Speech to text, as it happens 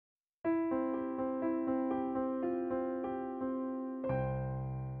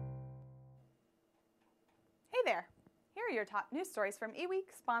are your top news stories from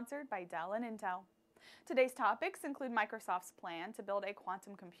eWEEK, sponsored by Dell and Intel. Today's topics include Microsoft's plan to build a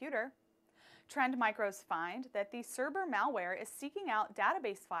quantum computer. Trend Micro's find that the Cerber malware is seeking out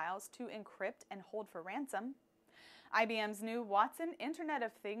database files to encrypt and hold for ransom. IBM's new Watson Internet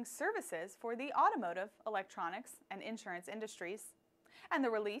of Things services for the automotive, electronics, and insurance industries. And the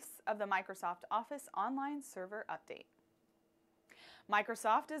release of the Microsoft Office Online Server Update.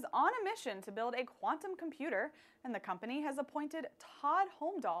 Microsoft is on a mission to build a quantum computer, and the company has appointed Todd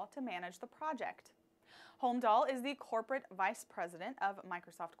Holmdahl to manage the project. Holmdahl is the corporate vice president of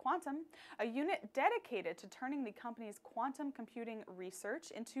Microsoft Quantum, a unit dedicated to turning the company's quantum computing research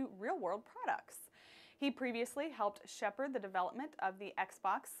into real-world products. He previously helped shepherd the development of the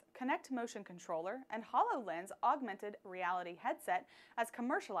Xbox Kinect motion controller and HoloLens augmented reality headset as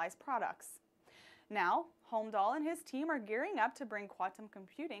commercialized products. Now, Holmdahl and his team are gearing up to bring quantum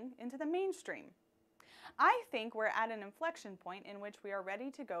computing into the mainstream. "I think we're at an inflection point in which we are ready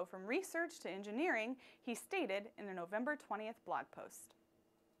to go from research to engineering," he stated in a November 20th blog post.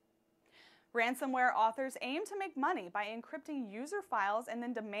 Ransomware authors aim to make money by encrypting user files and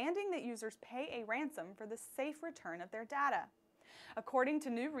then demanding that users pay a ransom for the safe return of their data. According to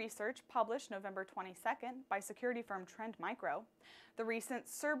new research published November 22nd by security firm Trend Micro, the recent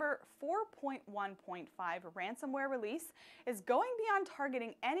Cerber 4.1.5 ransomware release is going beyond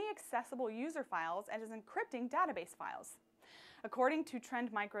targeting any accessible user files and is encrypting database files. According to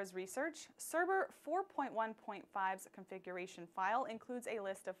Trend Micro's research, Cerber 4.1.5's configuration file includes a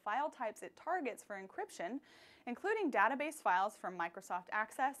list of file types it targets for encryption, including database files from Microsoft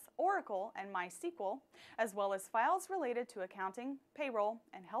Access, Oracle, and MySQL, as well as files related to accounting, payroll,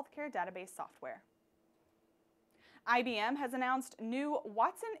 and healthcare database software. IBM has announced new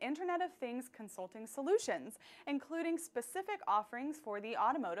Watson Internet of Things consulting solutions, including specific offerings for the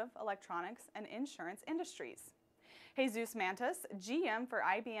automotive, electronics, and insurance industries. Jesus Mantas, GM for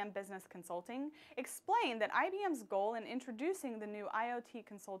IBM Business Consulting, explained that IBM's goal in introducing the new IoT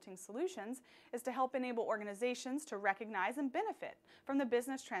consulting solutions is to help enable organizations to recognize and benefit from the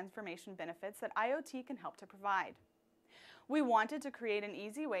business transformation benefits that IoT can help to provide. "We wanted to create an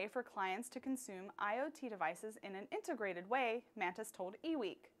easy way for clients to consume IoT devices in an integrated way," Mantas told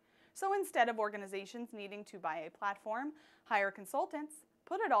eWEEK. "So instead of organizations needing to buy a platform, hire consultants,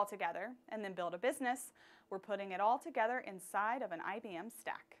 put it all together, and then build a business, we're putting it all together inside of an IBM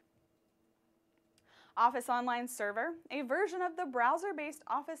stack." Office Online Server, a version of the browser-based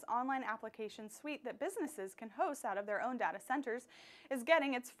Office Online application suite that businesses can host out of their own data centers, is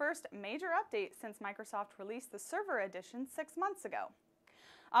getting its first major update since Microsoft released the Server edition 6 months ago.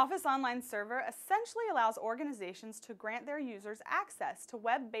 Office Online Server essentially allows organizations to grant their users access to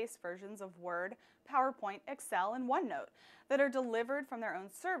web-based versions of Word, PowerPoint, Excel, and OneNote that are delivered from their own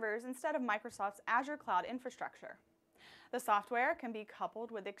servers instead of Microsoft's Azure cloud infrastructure. The software can be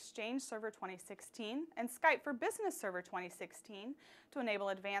coupled with Exchange Server 2016 and Skype for Business Server 2016 to enable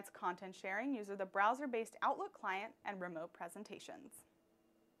advanced content sharing using the browser-based Outlook client and remote presentations.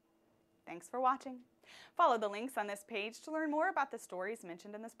 Thanks for watching. Follow the links on this page to learn more about the stories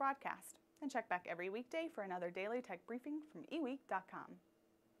mentioned in this broadcast. And check back every weekday for another daily tech briefing from eWEEK.com.